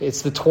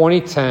It's the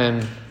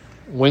 2010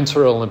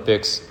 Winter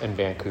Olympics in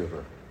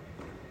Vancouver.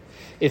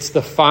 It's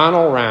the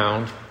final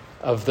round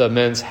of the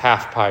men's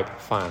halfpipe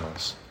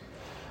finals.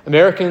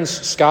 Americans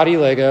Scotty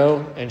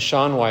Lego and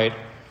Shaun White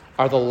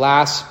are the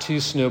last two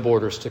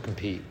snowboarders to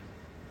compete.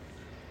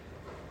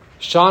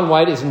 Shaun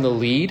White is in the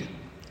lead,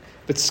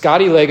 but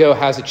Scotty Lego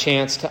has a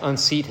chance to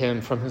unseat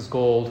him from his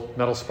gold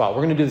medal spot.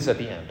 We're going to do this at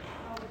the end.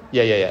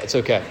 Yeah, it's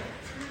okay.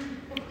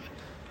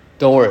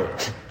 Don't worry.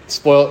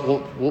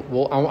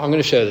 I'm going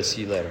to show this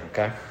to you later,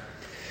 okay?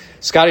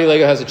 Scotty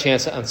Lego has a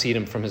chance to unseat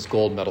him from his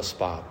gold medal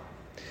spot.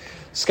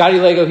 Scotty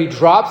Lego, he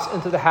drops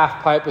into the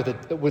half pipe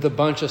with a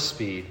bunch of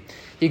speed.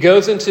 He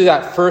goes into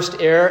that first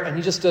air, and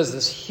he just does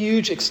this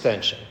huge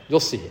extension.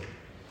 You'll see it.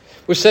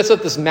 Which sets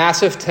up this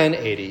massive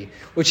 1080,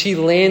 which he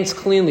lands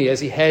cleanly as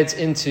he heads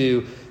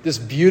into this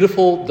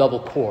beautiful double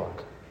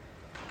cork.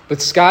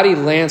 But Scotty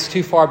lands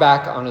too far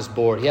back on his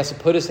board. He has to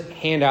put his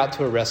hand out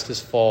to arrest his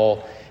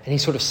fall, and he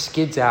sort of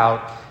skids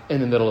out in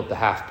the middle of the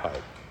half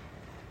pipe.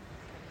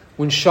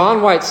 When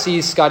Shaun White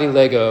sees Scotty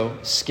Lego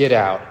skid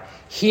out,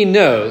 he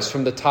knows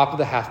from the top of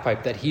the half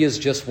pipe that he has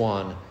just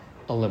won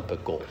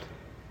Olympic gold.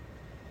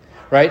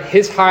 Right?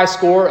 His high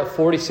score of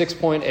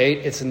 46.8,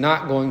 it's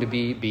not going to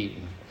be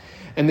beaten.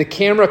 And the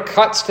camera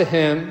cuts to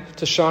him,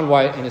 to Shaun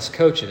White and his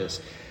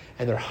coaches,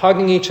 and they're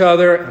hugging each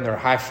other and they're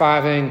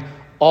high-fiving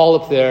all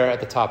up there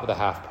at the top of the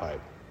half pipe.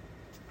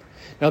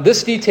 Now,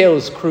 this detail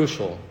is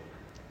crucial.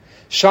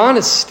 Shaun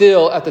is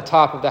still at the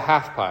top of the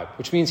half pipe,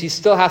 which means he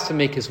still has to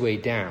make his way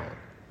down.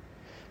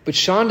 But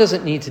Shaun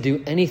doesn't need to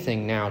do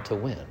anything now to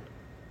win.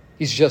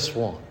 He's just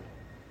won.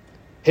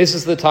 His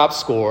is the top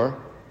score,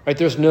 right?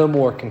 There's no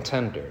more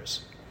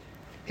contenders.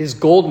 His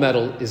gold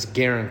medal is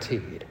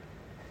guaranteed,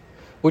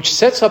 which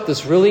sets up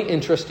this really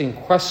interesting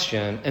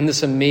question and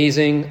this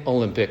amazing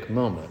Olympic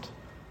moment.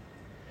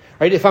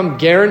 Right? If I'm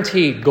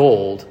guaranteed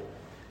gold,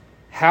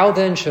 how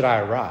then should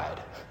I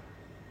ride?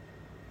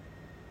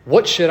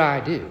 What should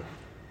I do?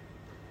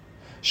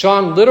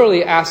 Shaun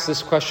literally asks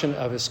this question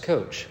of his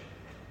coach.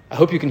 I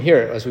hope you can hear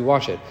it as we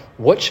watch it.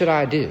 What should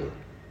I do?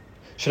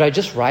 Should I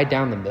just ride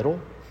down the middle?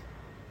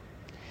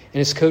 And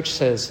his coach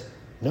says,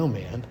 no,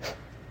 man.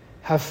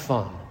 Have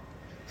fun.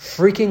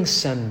 Freaking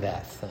send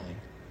that thing.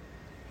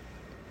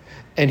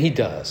 And he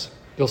does.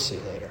 You'll see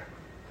later.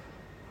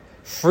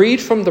 Freed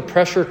from the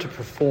pressure to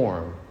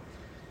perform,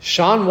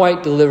 Shaun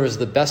White delivers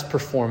the best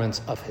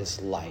performance of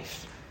his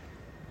life.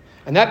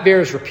 And that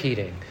bears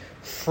repeating.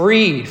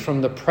 Freed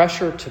from the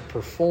pressure to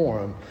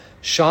perform,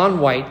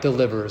 Shaun White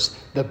delivers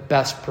the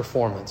best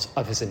performance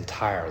of his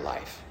entire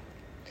life.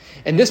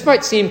 And this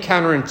might seem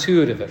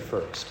counterintuitive at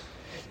first.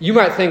 You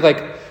might think,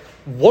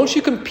 won't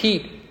you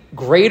compete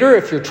greater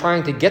if you're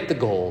trying to get the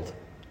gold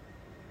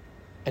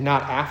and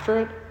not after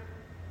it?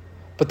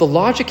 But the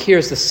logic here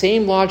is the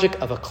same logic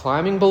of a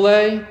climbing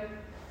belay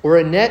or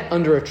a net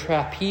under a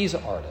trapeze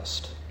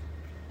artist.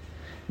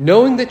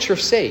 Knowing that you're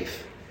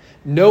safe,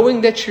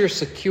 knowing that you're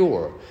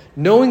secure,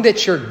 knowing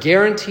that you're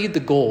guaranteed the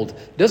gold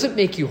doesn't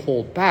make you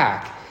hold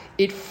back.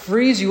 It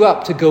frees you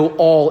up to go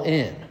all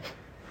in.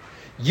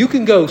 You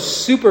can go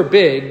super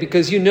big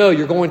because you know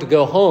you're going to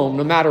go home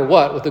no matter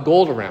what with the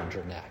gold around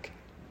your neck.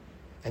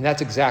 And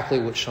that's exactly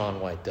what Shaun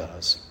White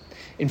does.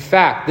 In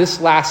fact, this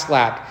last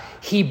lap,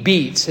 he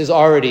beats his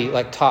already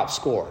top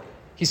score.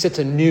 He sets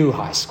a new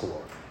high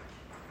score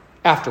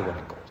after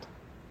winning gold.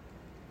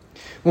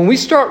 When we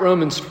start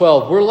Romans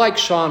 12, we're like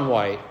Shaun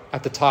White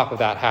at the top of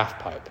that half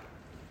pipe.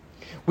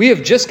 We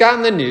have just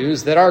gotten the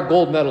news that our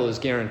gold medal is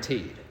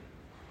guaranteed.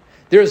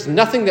 There is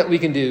nothing that we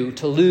can do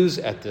to lose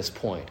at this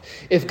point.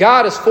 If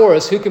God is for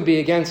us, who can be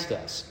against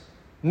us?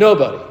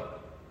 Nobody.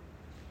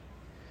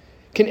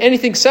 Can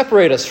anything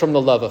separate us from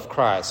the love of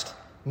Christ?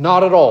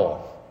 Not at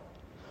all.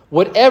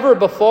 Whatever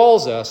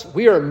befalls us,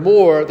 we are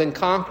more than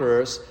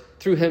conquerors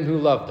through him who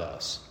loved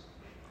us.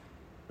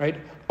 Right?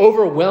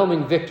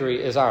 Overwhelming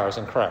victory is ours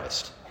in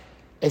Christ.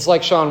 It's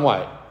like Shaun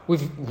White.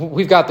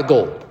 We've got the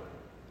gold.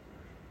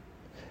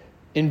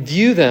 In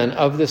view then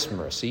of this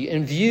mercy,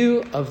 in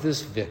view of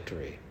this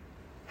victory,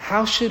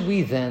 how should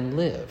we then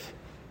live?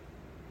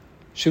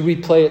 Should we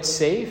play it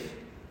safe?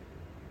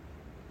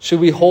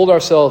 Should we hold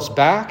ourselves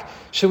back?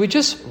 Should we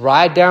just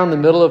ride down the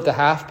middle of the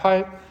half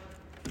pipe?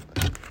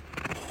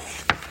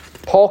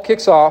 Paul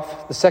kicks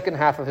off the second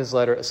half of his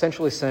letter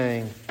essentially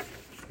saying,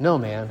 no,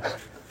 man,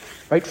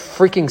 right?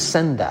 Freaking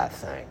send that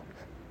thing.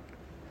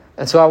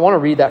 And so I want to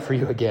read that for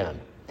you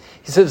again.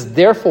 He says,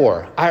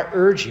 therefore, I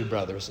urge you,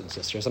 brothers and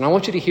sisters, and I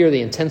want you to hear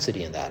the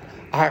intensity in that.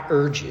 I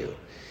urge you,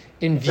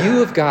 in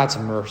view of God's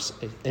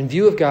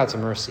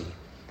mercy,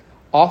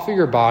 offer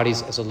your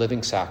bodies as a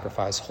living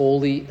sacrifice,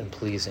 holy and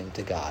pleasing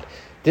to God.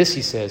 This,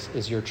 he says,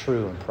 is your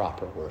true and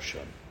proper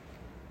worship.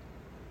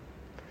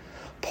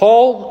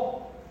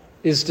 Paul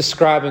is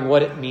describing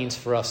what it means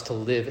for us to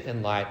live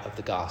in light of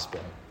the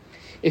gospel.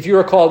 If you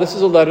recall, this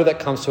is a letter that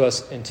comes to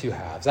us in two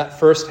halves. That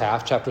first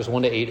half, chapters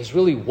 1 to 8, is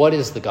really what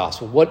is the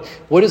gospel?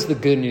 What is the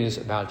good news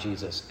about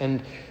Jesus?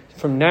 And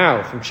From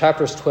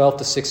chapters 12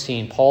 to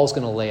 16, Paul's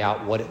going to lay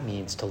out what it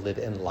means to live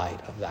in light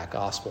of that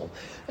gospel.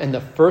 And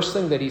the first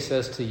thing that he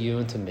says to you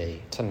and to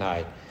me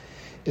tonight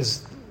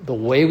is the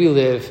way we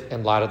live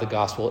in light of the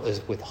gospel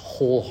is with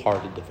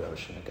wholehearted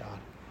devotion to God.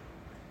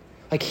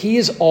 Like, he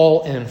is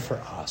all in for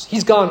us.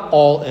 He's gone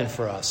all in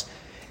for us.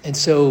 And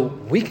so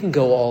we can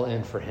go all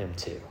in for him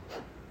too.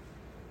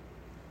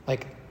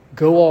 Like,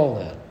 go all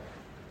in.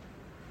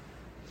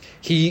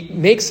 He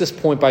makes this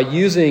point by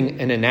using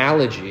an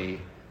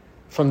analogy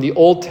from the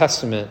Old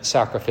Testament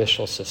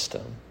sacrificial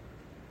system.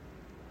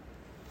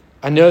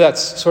 I know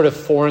that's sort of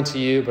foreign to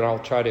you, but I'll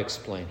try to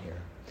explain here.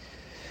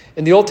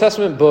 In the Old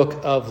Testament book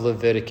of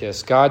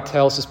Leviticus, God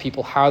tells his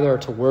people how they are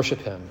to worship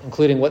him,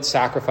 including what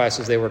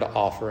sacrifices they were to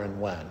offer and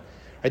when.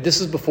 Right?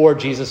 This is before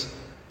Jesus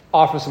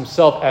offers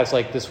himself as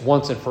like this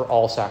once and for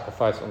all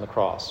sacrifice on the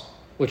cross,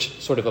 which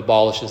sort of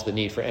abolishes the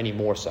need for any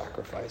more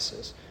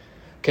sacrifices.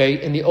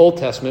 Okay, in the Old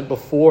Testament,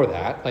 before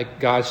that, like,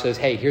 God says,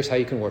 hey, here's how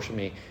you can worship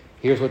me.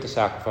 Here's what to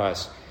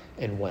sacrifice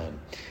and when.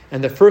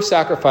 And the first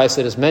sacrifice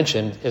that is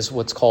mentioned is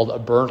what's called a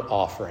burnt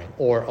offering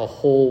or a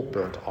whole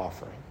burnt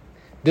offering.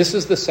 This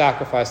is the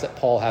sacrifice that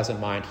Paul has in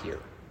mind here.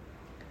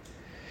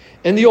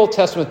 In the Old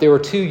Testament, there were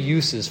two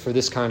uses for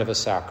this kind of a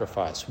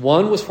sacrifice.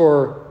 One was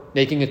for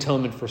making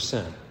atonement for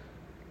sin.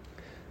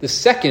 The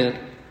second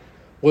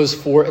was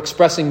for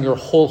expressing your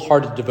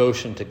wholehearted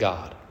devotion to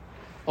God,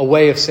 a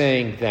way of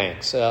saying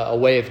thanks, a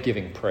way of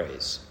giving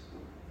praise.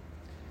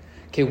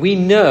 Okay, we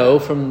know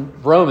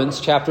from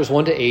Romans chapters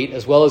 1 to 8,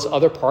 as well as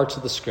other parts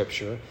of the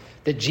scripture,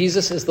 that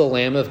Jesus is the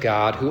Lamb of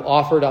God who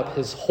offered up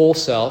his whole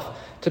self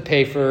to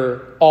pay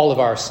for all of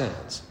our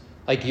sins,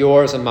 like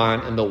yours and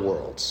mine and the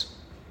world's.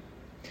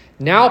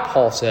 Now,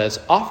 Paul says,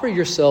 offer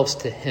yourselves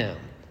to him,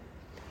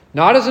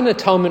 not as an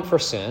atonement for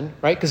sin,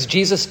 right? Because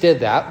Jesus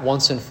did that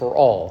once and for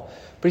all.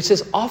 But he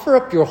says, offer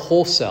up your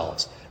whole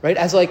selves, right?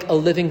 As like a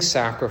living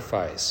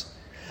sacrifice,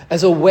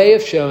 as a way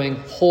of showing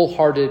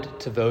wholehearted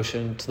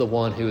devotion to the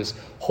one who is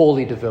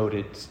wholly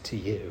devoted to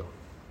you.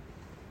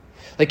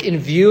 Like, in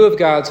view of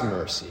God's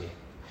mercy,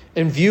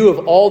 in view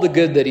of all the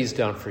good that he's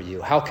done for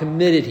you, how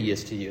committed he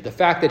is to you, the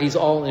fact that he's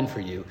all in for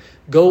you,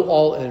 go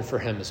all in for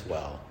him as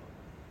well.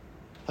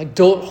 Like,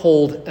 don't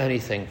hold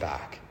anything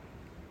back.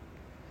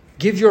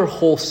 Give your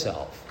whole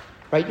self,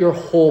 right? Your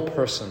whole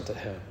person to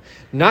him.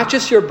 Not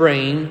just your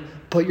brain,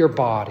 but your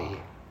body.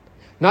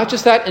 Not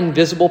just that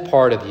invisible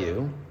part of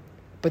you,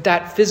 but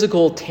that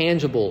physical,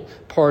 tangible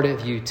part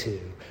of you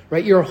too,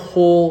 right? Your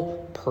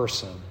whole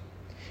person.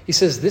 He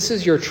says this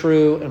is your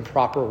true and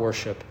proper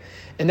worship.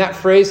 And that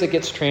phrase that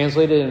gets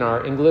translated in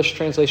our English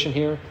translation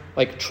here,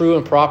 like true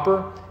and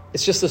proper,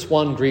 it's just this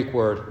one Greek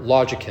word,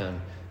 logikon,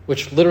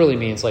 which literally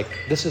means like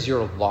this is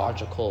your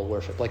logical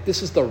worship. Like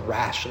this is the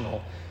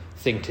rational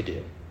thing to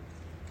do.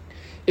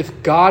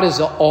 If God is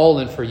all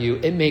in for you,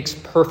 it makes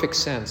perfect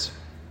sense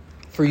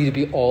for you to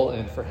be all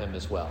in for him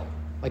as well.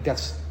 Like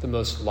that's the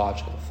most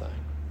logical thing.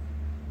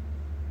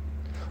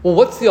 Well,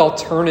 what's the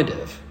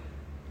alternative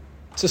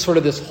to sort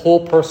of this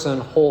whole person,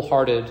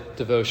 wholehearted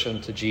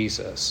devotion to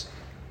Jesus?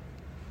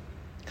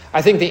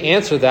 I think the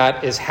answer to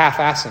that is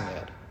half-assing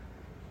it.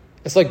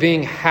 It's like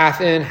being half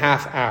in,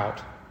 half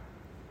out.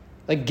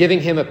 Like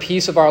giving him a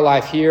piece of our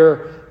life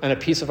here and a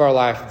piece of our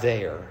life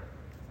there,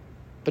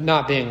 but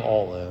not being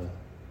all in.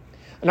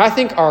 And I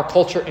think our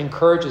culture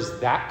encourages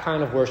that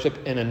kind of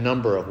worship in a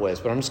number of ways,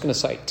 but I'm just going to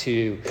cite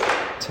two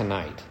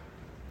tonight.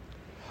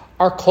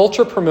 Our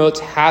culture promotes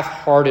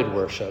half-hearted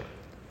worship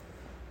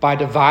by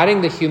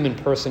dividing the human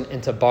person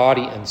into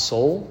body and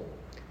soul,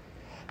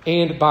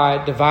 and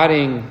by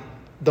dividing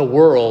the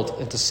world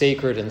into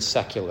sacred and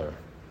secular.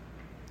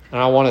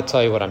 And I want to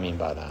tell you what I mean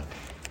by that.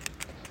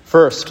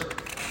 First,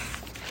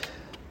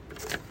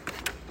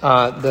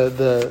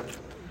 the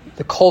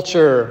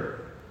culture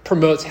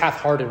promotes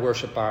half-hearted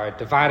worship by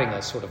dividing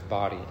us sort of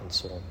body and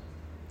soul.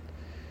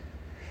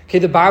 Okay,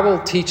 the Bible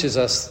teaches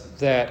us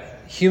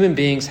that human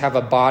beings have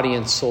a body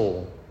and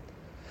soul,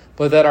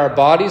 but that our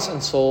bodies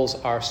and souls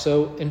are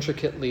so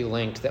intricately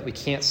linked that we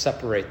can't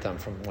separate them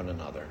from one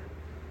another.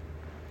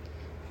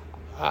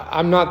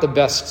 I'm not the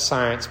best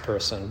science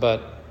person,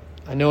 but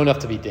I know enough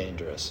to be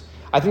dangerous.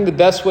 I think the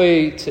best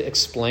way to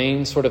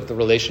explain sort of the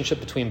relationship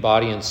between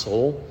body and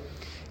soul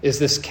is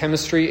this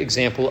chemistry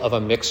example of a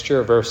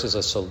mixture versus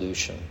a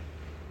solution.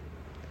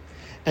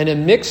 In a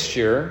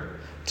mixture,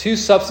 two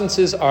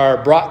substances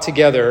are brought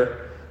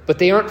together, but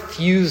they aren't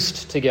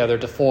fused together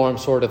to form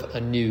sort of a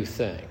new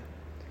thing.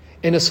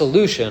 In a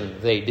solution,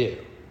 they do.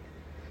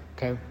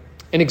 Okay?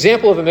 An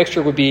example of a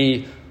mixture would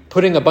be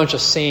putting a bunch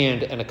of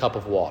sand in a cup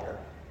of water.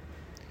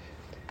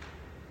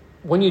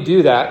 When you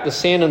do that, the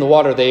sand and the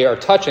water, they are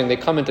touching, they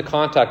come into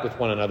contact with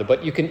one another,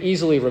 but you can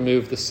easily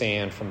remove the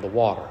sand from the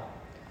water.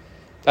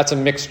 That's a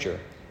mixture.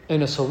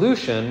 And a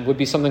solution would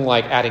be something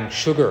like adding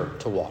sugar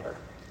to water.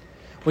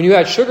 When you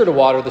add sugar to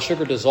water, the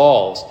sugar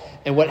dissolves.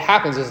 And what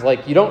happens is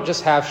like you don't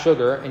just have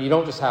sugar and you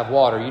don't just have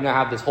water. You now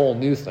have this whole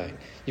new thing.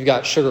 You've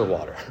got sugar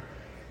water,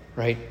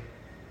 right?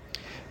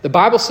 The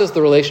Bible says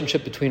the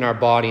relationship between our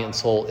body and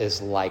soul is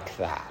like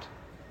that.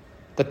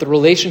 That the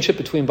relationship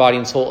between body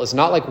and soul is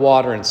not like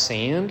water and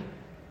sand,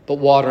 but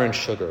water and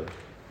sugar.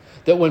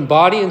 That when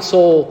body and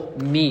soul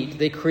meet,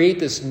 they create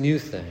this new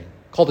thing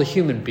called a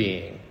human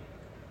being,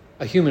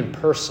 a human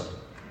person,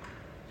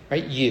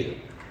 right? You,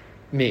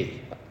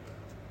 me.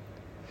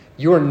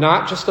 You are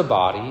not just a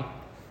body.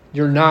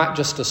 You're not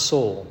just a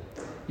soul.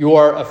 You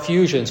are a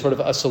fusion, sort of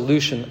a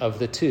solution of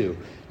the two.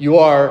 You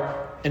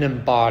are an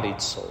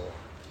embodied soul.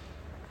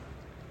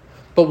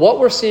 But what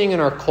we're seeing in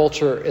our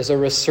culture is a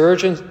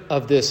resurgence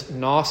of this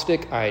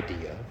Gnostic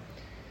idea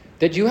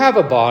that you have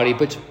a body,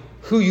 but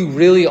who you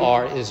really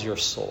are is your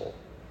soul.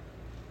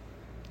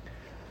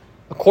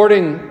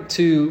 According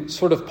to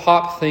sort of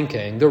pop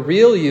thinking, the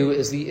real you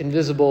is the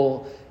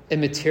invisible,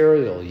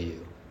 immaterial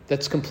you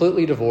that's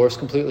completely divorced,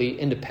 completely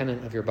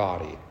independent of your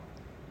body. In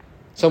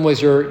some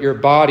ways, your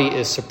body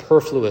is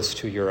superfluous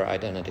to your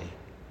identity.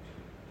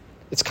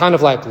 It's kind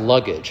of like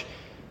luggage,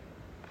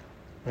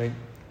 right?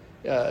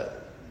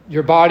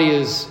 Your body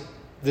is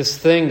this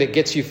thing that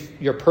gets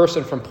your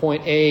person from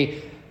point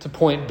A to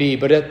point B,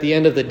 but at the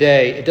end of the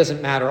day, it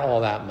doesn't matter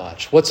all that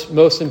much. What's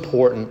most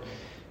important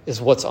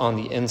is what's on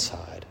the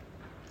inside.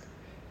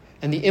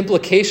 And the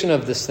implication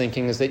of this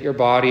thinking is that your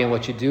body and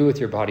what you do with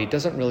your body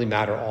doesn't really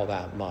matter all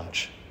that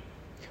much.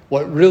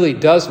 What really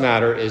does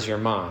matter is your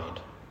mind,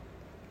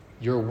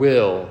 your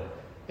will,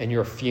 and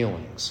your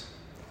feelings.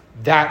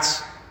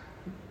 That's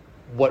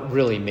what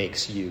really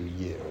makes you,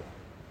 you.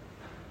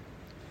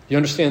 You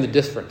understand the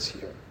difference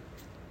here?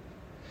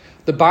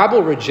 The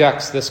Bible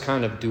rejects this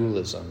kind of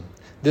dualism,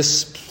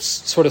 this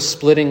sort of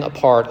splitting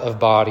apart of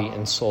body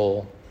and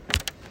soul.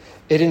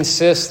 It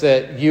insists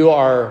that you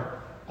are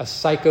a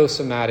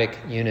psychosomatic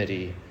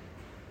unity,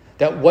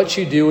 that what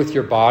you do with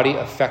your body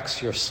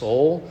affects your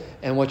soul,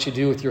 and what you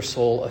do with your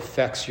soul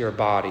affects your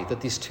body, that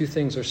these two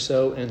things are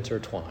so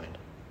intertwined.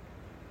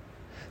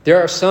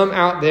 There are some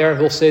out there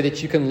who'll say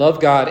that you can love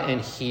God and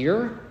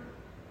hear,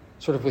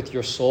 sort of with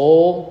your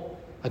soul,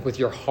 like with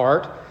your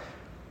heart,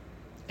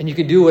 and you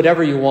can do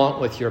whatever you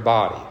want with your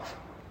body.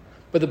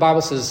 But the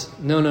Bible says,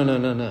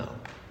 no.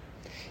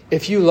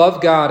 If you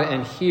love God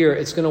and hear,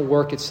 it's going to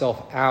work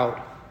itself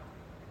out,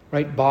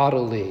 right,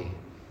 bodily.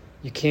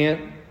 You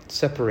can't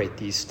separate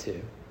these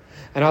two.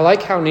 And I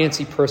like how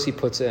Nancy Percy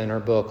puts it in her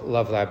book,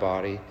 Love Thy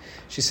Body.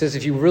 She says,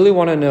 if you really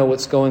want to know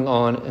what's going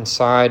on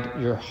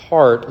inside your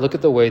heart, look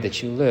at the way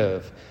that you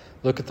live.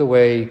 Look at the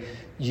way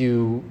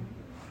you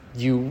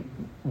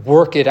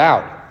work it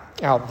out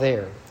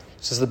there.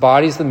 It says the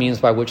body is the means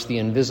by which the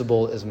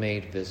invisible is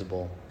made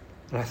visible.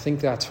 And I think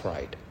that's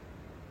right.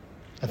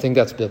 I think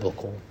that's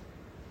biblical.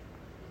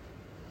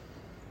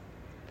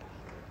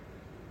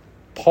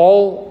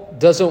 Paul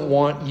doesn't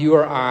want you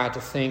or I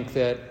to think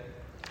that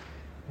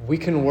we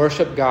can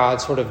worship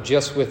God sort of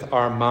just with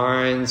our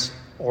minds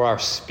or our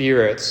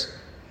spirits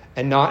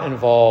and not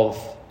involve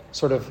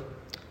sort of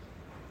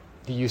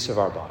the use of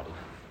our body.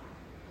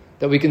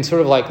 That we can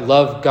sort of like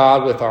love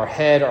God with our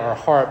head or our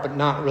heart, but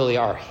not really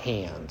our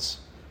hands.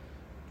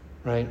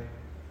 Right?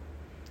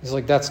 He's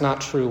like, that's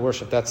not true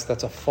worship.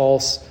 That's a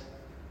false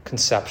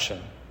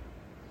conception.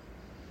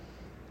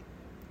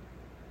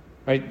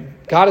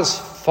 Right? God is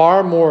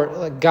far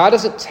more, God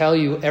doesn't tell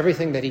you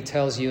everything that he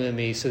tells you and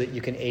me so that you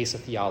can ace a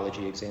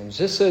theology exam,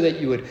 just so that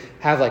you would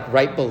have like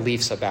right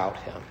beliefs about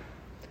him.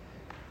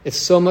 It's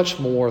so much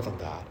more than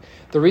that.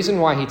 The reason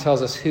why he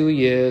tells us who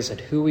he is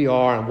and who we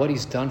are and what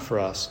he's done for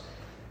us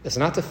is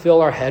not to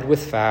fill our head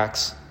with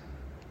facts,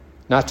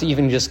 not to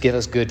even just give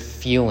us good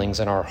feelings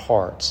in our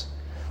hearts,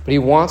 but he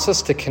wants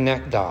us to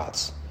connect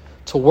dots,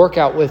 to work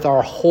out with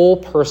our whole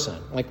person,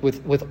 like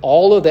with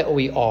all of that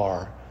we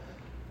are,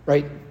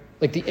 right?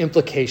 Like the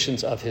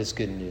implications of his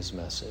good news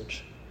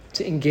message,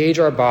 to engage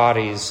our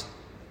bodies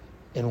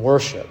in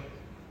worship,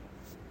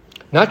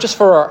 not just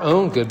for our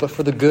own good, but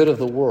for the good of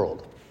the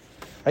world.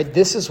 Right?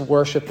 This is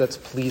worship that's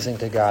pleasing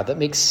to God, that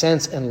makes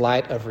sense in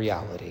light of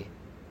reality.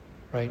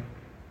 Right?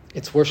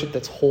 It's worship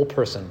that's whole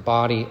person,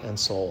 body and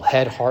soul,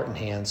 head, heart, and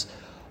hands,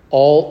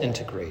 all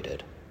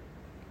integrated.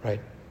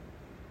 Right?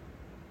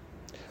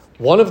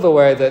 One of the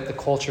way that the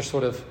culture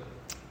sort of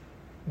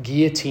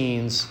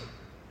guillotines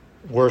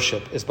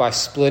worship is by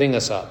splitting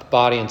us up,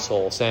 body and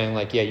soul, saying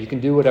like, yeah, you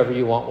can do whatever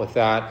you want with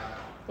that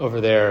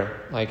over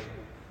there. Like,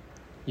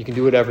 you can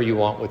do whatever you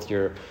want with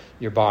your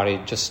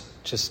body. Just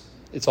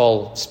it's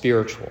all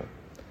spiritual.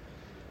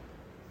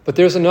 But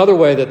there's another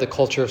way that the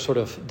culture sort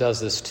of does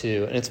this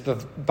too, and it's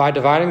by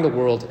dividing the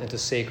world into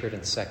sacred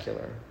and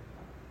secular.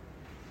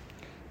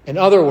 In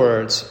other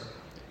words,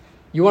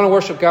 you want to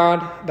worship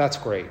God? That's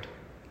great.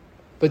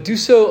 But do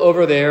so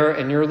over there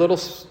in your little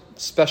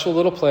special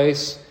little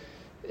place,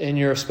 in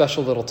your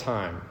special little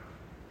time.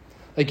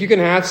 Like, you can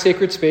have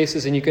sacred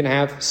spaces and you can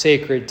have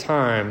sacred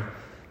time,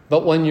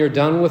 but when you're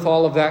done with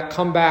all of that,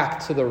 come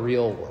back to the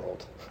real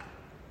world.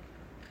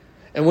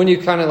 And when you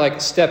kind of like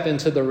step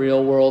into the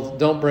real world,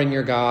 don't bring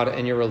your God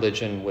and your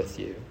religion with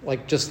you.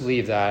 Like, just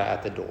leave that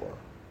at the door.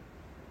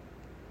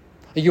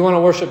 You want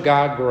to worship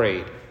God?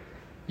 Great.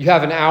 You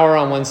have an hour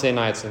on Wednesday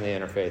nights in the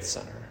Interfaith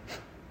Center.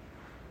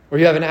 Or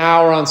you have an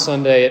hour on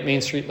Sunday at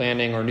Main Street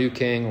Landing or New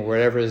King or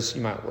wherever it is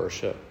you might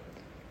worship.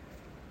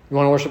 You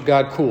want to worship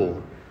God?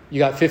 Cool. You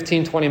got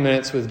 15, 20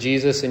 minutes with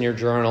Jesus in your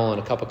journal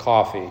and a cup of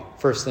coffee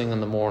first thing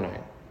in the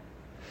morning.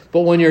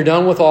 But when you're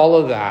done with all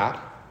of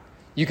that,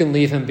 you can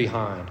leave him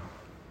behind.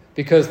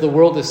 Because the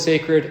world is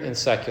sacred and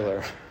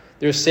secular.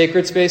 There's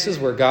sacred spaces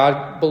where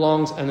God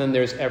belongs, and then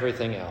there's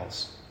everything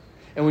else.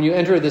 And when you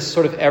enter this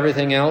sort of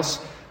everything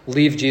else,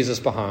 leave Jesus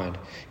behind.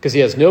 Because he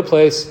has no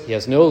place, he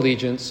has no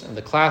allegiance in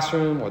the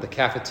classroom or the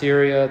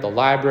cafeteria, the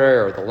library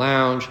or the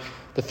lounge,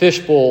 the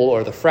fishbowl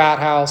or the frat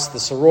house, the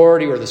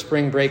sorority or the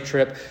spring break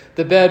trip,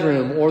 the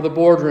bedroom or the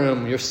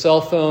boardroom, your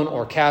cell phone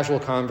or casual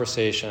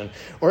conversation,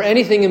 or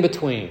anything in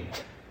between.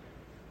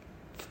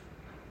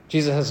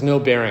 Jesus has no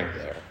bearing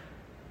there.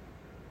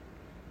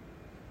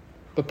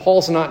 But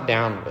Paul's not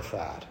down with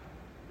that.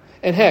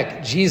 And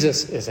heck,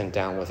 Jesus isn't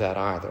down with that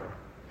either.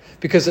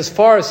 Because as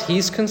far as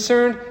he's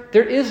concerned,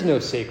 there is no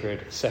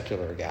sacred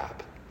secular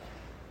gap.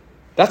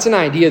 That's an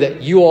idea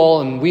that you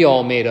all and we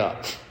all made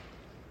up.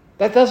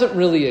 That doesn't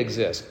really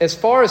exist. As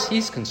far as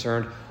he's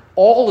concerned,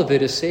 all of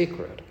it is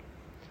sacred.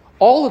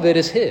 All of it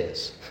is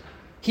his.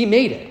 He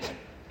made it.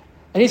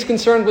 And he's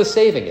concerned with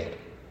saving it.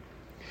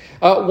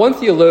 One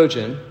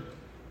theologian,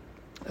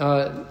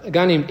 a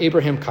guy named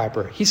Abraham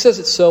Kuyper, he says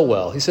it so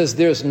well. He says,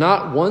 there's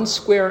not 1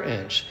 square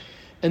inch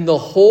in the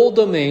whole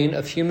domain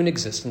of human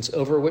existence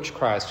over which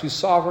Christ, who's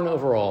sovereign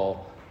over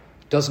all,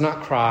 does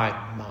not cry,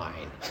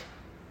 mine.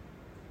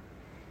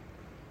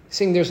 He's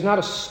saying there's not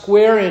a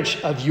square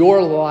inch of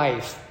your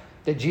life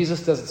that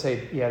Jesus doesn't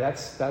say, yeah,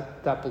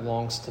 that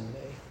belongs to me.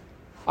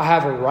 I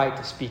have a right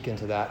to speak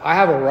into that. I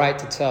have a right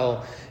to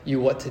tell you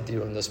what to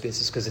do in those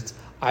spaces because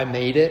I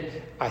made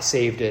it, I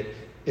saved it,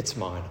 it's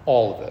mine,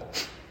 all of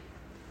it.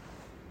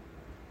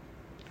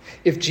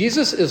 If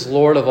Jesus is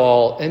Lord of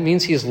all, it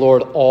means he is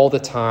Lord all the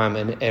time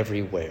and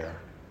everywhere.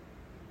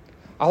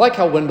 I like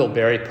how Wendell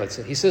Berry puts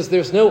it. He says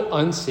there's no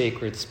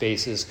unsacred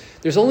spaces.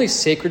 There's only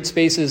sacred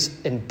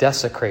spaces and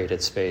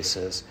desecrated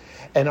spaces.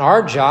 And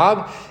our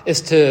job is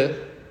to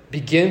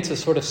begin to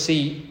sort of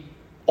see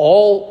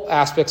all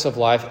aspects of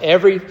life,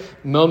 every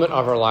moment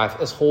of our life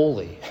as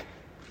holy,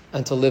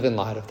 and to live in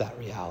light of that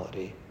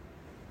reality.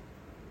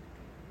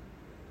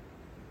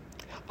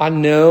 I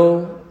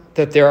know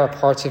that there are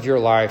parts of your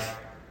life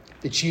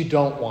that you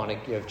don't want to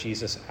give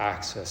Jesus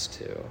access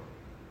to.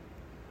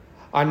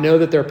 I know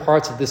that there are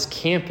parts of this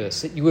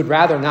campus that you would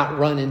rather not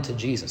run into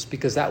Jesus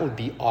because that would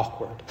be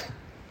awkward.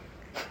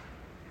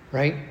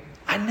 Right?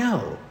 I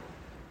know.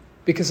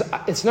 Because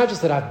it's not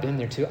just that I've been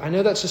there too. I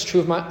know that's just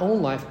true of my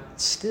own life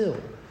still.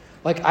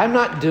 Like, I'm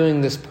not doing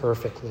this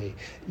perfectly.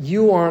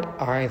 You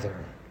aren't either.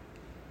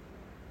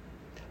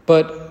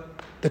 But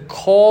the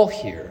call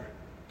here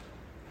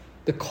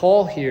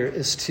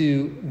is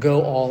to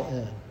go all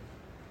in.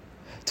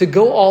 To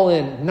go all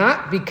in,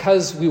 not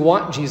because we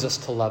want Jesus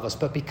to love us,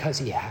 but because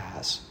he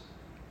has.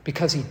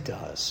 Because he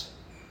does.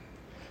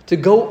 To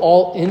go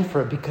all in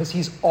for him because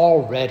he's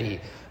already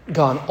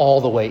gone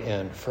all the way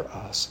in for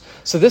us.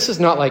 So this is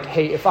not like,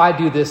 hey, if I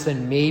do this,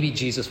 then maybe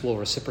Jesus will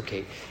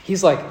reciprocate.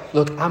 He's like,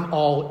 look,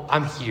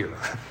 I'm here.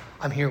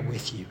 I'm here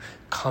with you.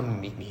 Come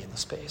meet me in the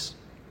space.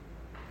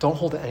 Don't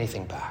hold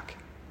anything back,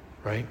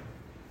 right?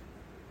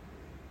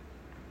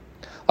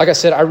 Like I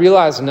said, I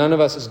realize none of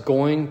us is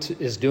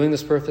doing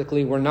this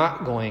perfectly. We're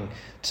not going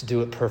to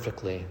do it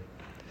perfectly.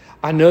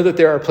 I know that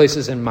there are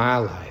places in my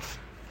life,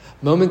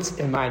 moments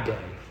in my day,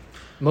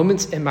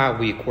 moments in my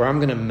week where I'm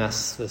going to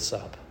mess this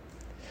up.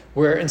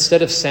 Where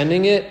instead of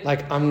sending it,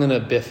 like I'm going to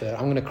biff it,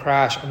 I'm going to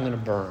crash, I'm going to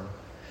burn.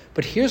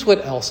 But here's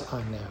what else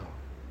I know.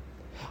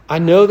 I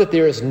know that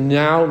there is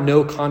now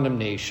no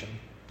condemnation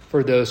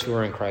for those who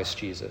are in Christ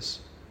Jesus.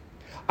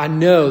 I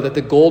know that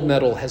the gold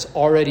medal has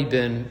already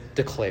been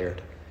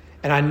declared.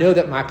 And I know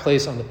that my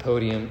place on the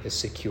podium is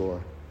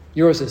secure.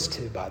 Yours is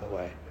too, by the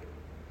way.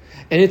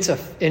 And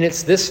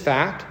it's this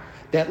fact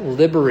that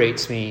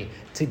liberates me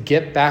to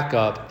get back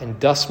up and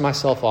dust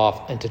myself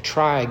off and to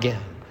try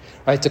again,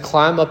 right? To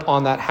climb up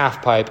on that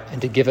half pipe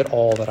and to give it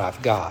all that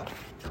I've got.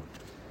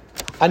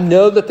 I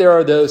know that there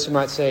are those who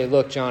might say,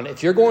 look, John,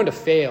 if you're going to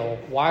fail,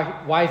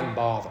 why even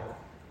bother?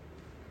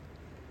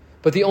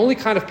 But the only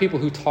kind of people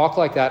who talk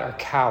like that are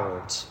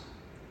cowards.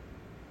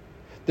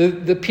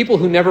 The people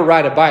who never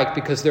ride a bike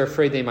because they're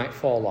afraid they might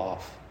fall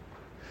off.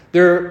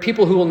 There are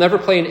people who will never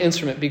play an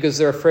instrument because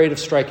they're afraid of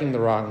striking the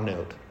wrong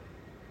note.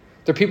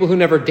 There are people who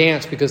never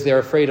dance because they're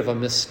afraid of a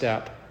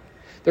misstep.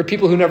 There are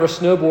people who never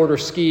snowboard or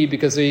ski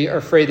because they are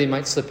afraid they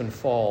might slip and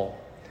fall.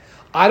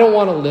 I don't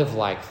want to live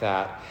like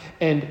that.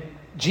 And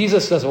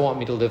Jesus doesn't want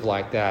me to live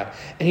like that.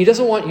 And he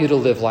doesn't want you to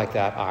live like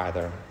that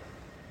either.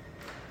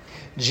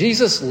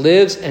 Jesus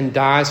lives and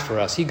dies for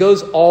us. He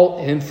goes all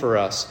in for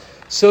us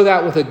so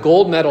that with a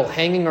gold medal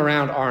hanging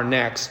around our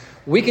necks,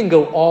 we can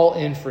go all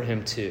in for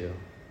him too.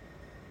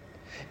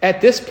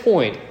 At this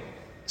point,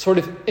 sort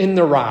of in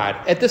the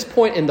ride, at this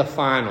point in the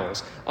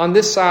finals, on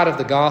this side of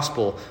the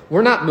gospel,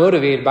 we're not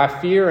motivated by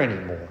fear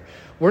anymore.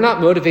 We're not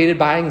motivated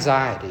by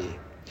anxiety.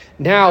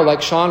 Now,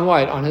 like Shaun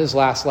White on his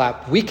last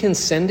lap, we can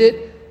send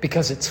it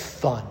because it's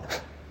fun.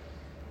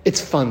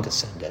 It's fun to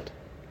send it.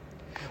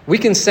 We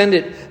can send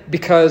it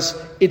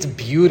because it's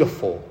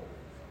beautiful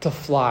to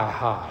fly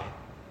high.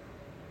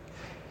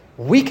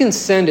 We can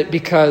send it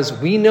because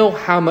we know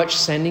how much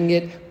sending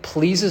it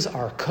pleases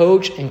our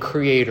coach and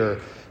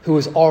creator who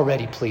is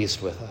already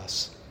pleased with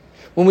us.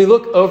 When we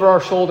look over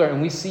our shoulder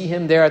and we see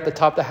him there at the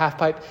top of the half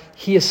pipe,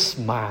 he is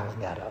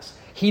smiling at us.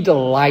 He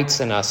delights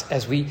in us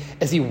as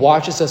he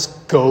watches us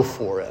go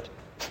for it.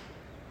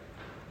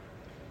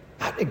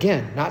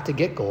 Not to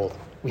get gold.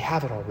 We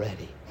have it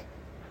already.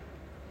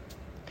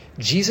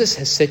 Jesus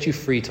has set you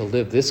free to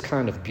live this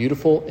kind of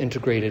beautiful,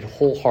 integrated,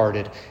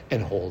 wholehearted,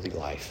 and holy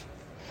life.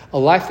 A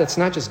life that's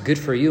not just good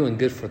for you and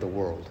good for the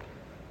world,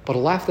 but a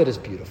life that is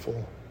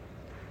beautiful.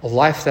 A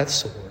life that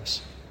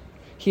soars.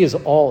 He is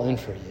all in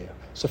for you.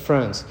 So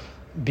friends,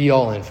 be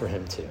all in for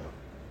him too.